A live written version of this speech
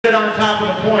sit on top of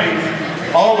the points.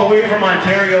 All the way from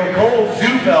Ontario, Cole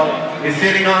Zufeld is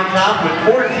sitting on top with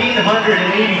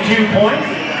 1,482 points.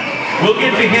 We'll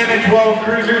get to him in 12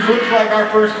 cruisers. Looks like our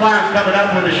first class coming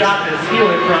up with a shot to steal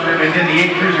it from him is in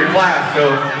the 8 cruiser class. So,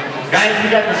 guys,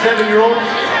 we got the 7-year-olds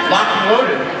locked and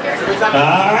loaded.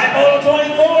 All right, Moto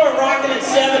 24, rocking at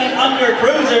 7 and under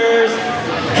cruisers.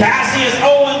 Cassius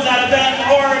Owens out of Bend,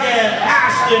 Oregon.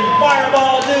 Ashton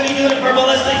Fireball Duty doing it for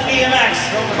Ballistic BMX.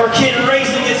 For Kid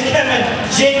Racing is Kevin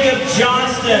Jacob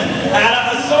Johnston. Out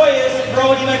of Osoyoos,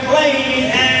 Brody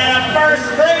McLean. And a first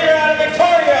grader out of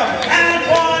Victoria,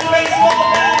 Antoine Baseball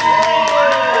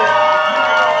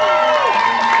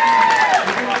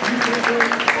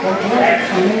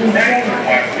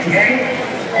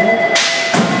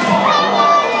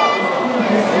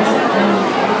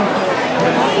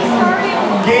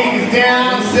Game's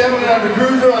down, 7 under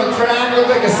cruiser on track, looks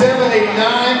like a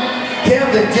 789.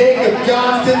 Kevin Jacob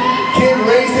Johnston, Kid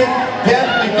Racing,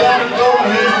 definitely got it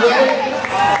going his way.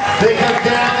 They come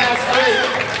down that straight.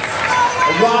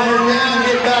 Ride around,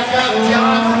 get back up,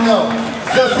 Johnson though.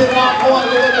 Just sitting on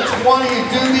point, look at the 20 in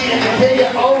Duty and the K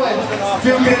Owens.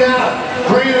 Duking it out,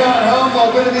 bring it on home,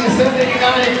 though, going to be the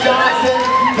 789 in Johnson.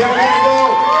 They're going to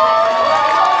go.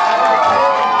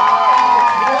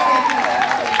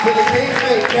 To the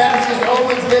casemate, Cassius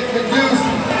Owens gets the deuce,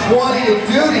 20 to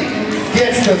Duty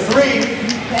gets the 3.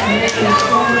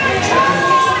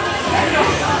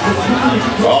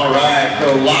 All right,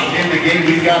 so locked in the game,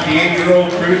 we've got the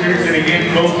 8-year-old cruisers, and again,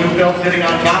 Cole Zufeld sitting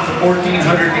on top of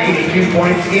 1,482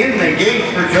 points in the gate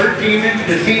for dirt team into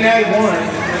the CNAG 1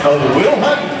 of Will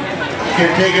Hutton. Can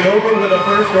take it over with a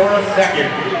first or a second.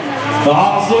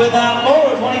 Also in that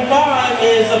Moto 25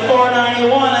 is the 491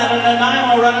 out of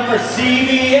Nanaimo running for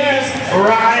CBS,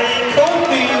 Riley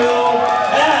Cofield,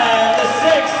 and the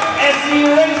 6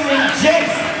 SC Racing,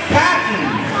 Jace Patton.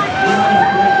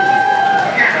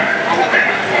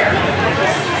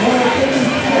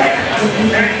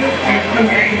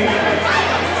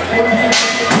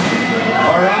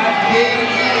 All right, game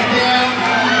is down.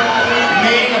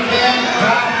 Main event,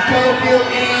 Cofield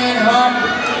and Hunt.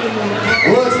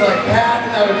 Looks like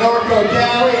Patton out of Norco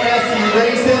County, SC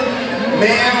Racing,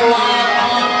 man alive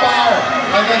on fire.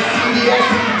 Against CBS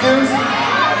in the deuce.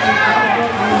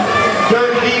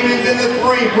 Dirt Demons in the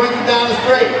 3, brings it down the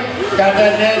straight. Got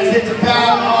that net 6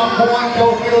 pound on point,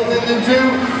 Cofield's in the 2,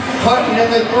 Hutton in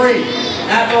the 3.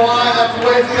 At the line, that's the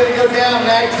way it's going to go down.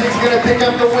 Mag 6 is going to pick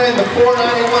up the win. The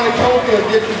 491 to Cofield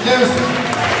gets the deuce.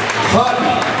 Hutton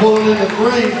pulling in the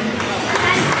 3.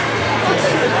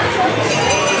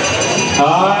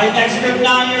 Alright, next group,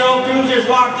 9-year-old cruisers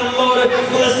locked and loaded.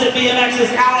 Ballistic BMX's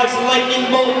Alex Lightning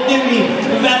Bolt Duty.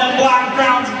 Venom Black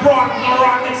Crowns Brock the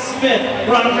Rocket Smith.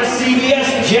 Running for CBS,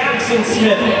 Jackson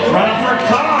Smith. Running for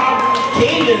Cobb,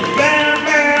 Caden Bam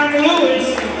Bam Lewis.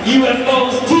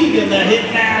 UFO's Tegan, the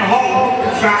Hitman Hall.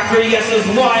 Factory S's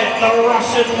Wyatt, the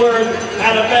Russian Word.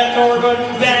 Out of Bend, Oregon,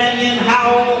 Banyan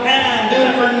Howell. And doing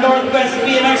it for Northwest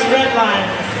BMX Redline,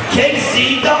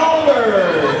 Casey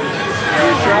Dahlberg.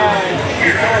 You're trying. You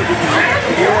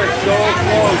are so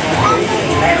close.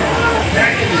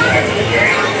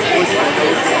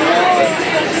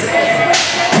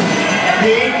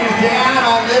 Game is down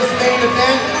on this main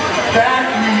event.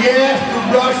 Factory yes, the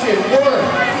Russian Word.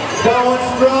 Going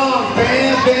strong.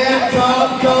 Bam Bam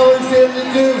Top Colors in the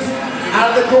deuce.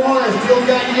 Out of the corner, still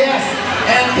got yes.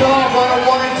 And Cobb on a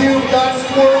 1 and 2, got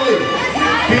Squirrely.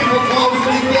 People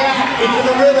closing the gap into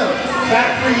the rhythm.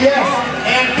 Factory yes.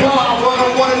 And Cobb on a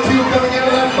 1 and 2 coming out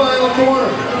of that final corner.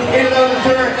 In another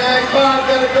turn, Nag 5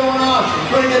 got it going on.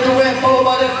 Bringing it to win, followed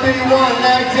by that 51,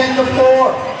 Nag 10 to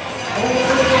 4.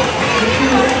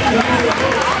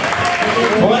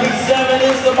 27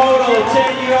 is the Moto,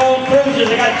 10-year-old cruisers.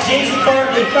 I got Jason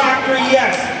Bartley, Factory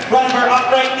yes. Running for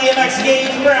Upright BMX,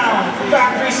 Gage Brown.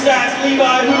 Factory Stats, Levi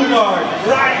Hugard.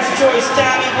 Rider's Choice,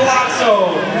 Tabby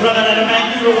Palazzo. Running out of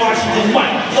Vancouver, Washington,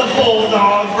 Mike the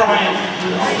Bulldog Bryant.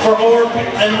 For Orb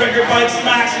and Rickard Bikes,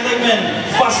 Max Ligman.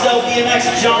 Bustel BMX,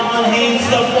 John Haynes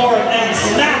the 4th. And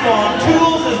Snap-on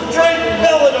Tools is Drake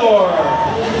Bellador.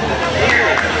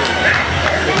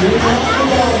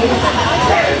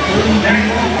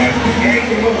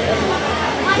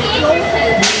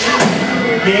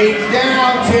 Gates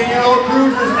down, 10-year-old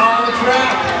cruisers on the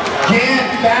track. Again,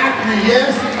 Factory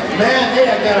yes. Man, they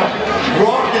have got a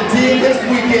rocking team this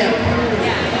weekend.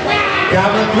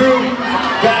 Coming through,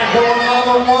 got it going on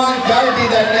the 1. Gotta be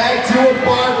that Nag 2 of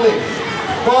Bartley.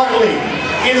 Bartley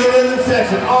into the rhythm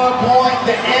section, on point,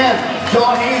 the end.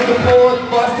 John Haynes the 4th,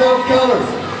 Bustel Colors.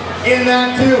 in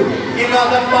that 2. In on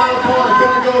that final corner,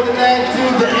 gonna go with the nag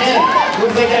 2 to end.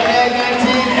 Looks like that nag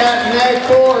 19 at nag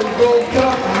 4. Gold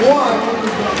Cup 1.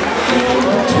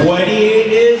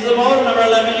 28 is the motor, number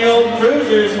 11-year-old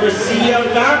cruisers for CM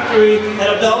Factory.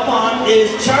 Out of Belmont is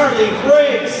Charlie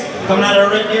Briggs. Coming out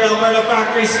of Red Deer, Alberta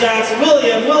Factory Stats,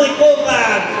 Willie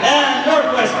Coblad, and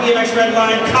Northwest BMX Red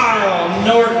Line, Kyle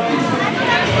Norton.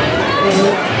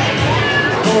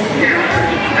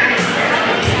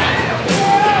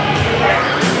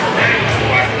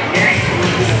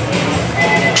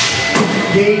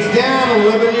 Gates down,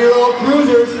 11-year-old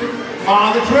cruisers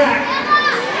on the track.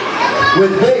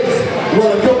 With Biggs,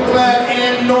 Willie Coblad,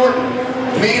 and Norton.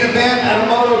 Main event at a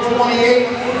Moto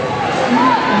 28.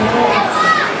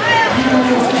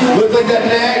 Looks like that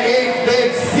nag 8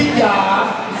 Big Sia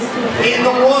in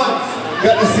the 1s.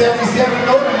 Got the 77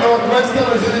 Northwest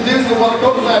colors in the deuce, and Willie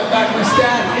Coblad Factory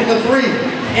Stat in the 3.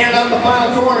 And on the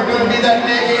final corner, going to be that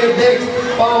nag 8 Biggs,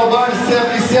 followed by the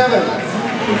 77.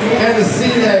 And the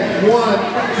C-nag 1.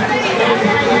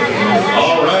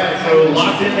 All right, so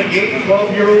locked in the gate,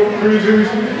 12-year-old cruisers.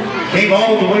 Came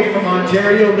all the way from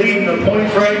Ontario, leading the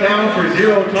points right now for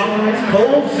Zero Tolerance,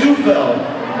 Cole Zufeld.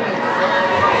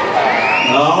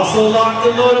 Also locked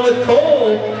and loaded with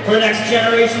Cole for Next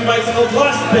Generation Bicycle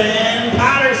Plus, Ben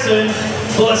Patterson.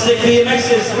 Ballistic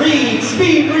BMX's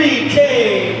Speed Reed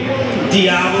K.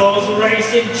 Diablos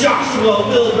Racing, Joshua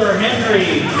Wilbur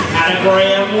Henry. Out of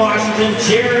Graham, Washington,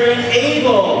 Jared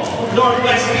Abel.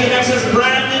 Northwest BMX's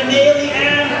Brandon Daly,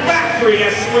 and Factory, I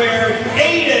swear,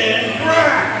 Aiden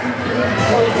Grack.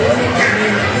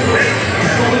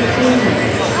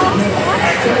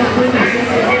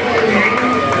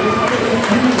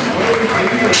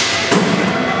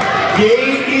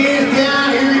 Gate is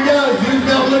down, here he goes.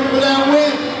 Zufeld looking for that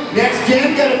win. Next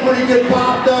Gen got a pretty good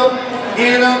pop though.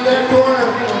 In up that corner.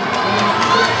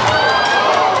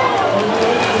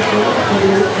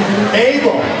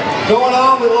 Abel going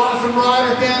on, we lost some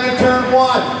riders down in turn 1.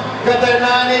 Got that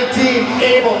 918,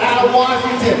 Abel out of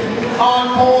Washington.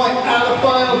 On point, out of the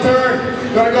final turn.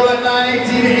 Gonna go that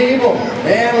 918 to Abel.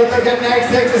 And looks like that next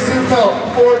 6 is Zufeld,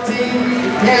 14.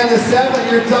 And the 7,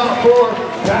 your top 4.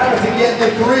 Patterson getting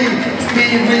the 3.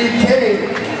 Speed Reed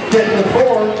K getting the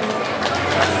 4.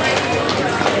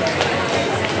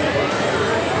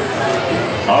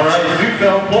 All right,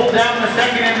 Zufeld pulled down the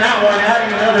second in that one,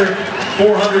 adding another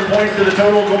 400 points to the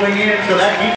total going in, so that keeps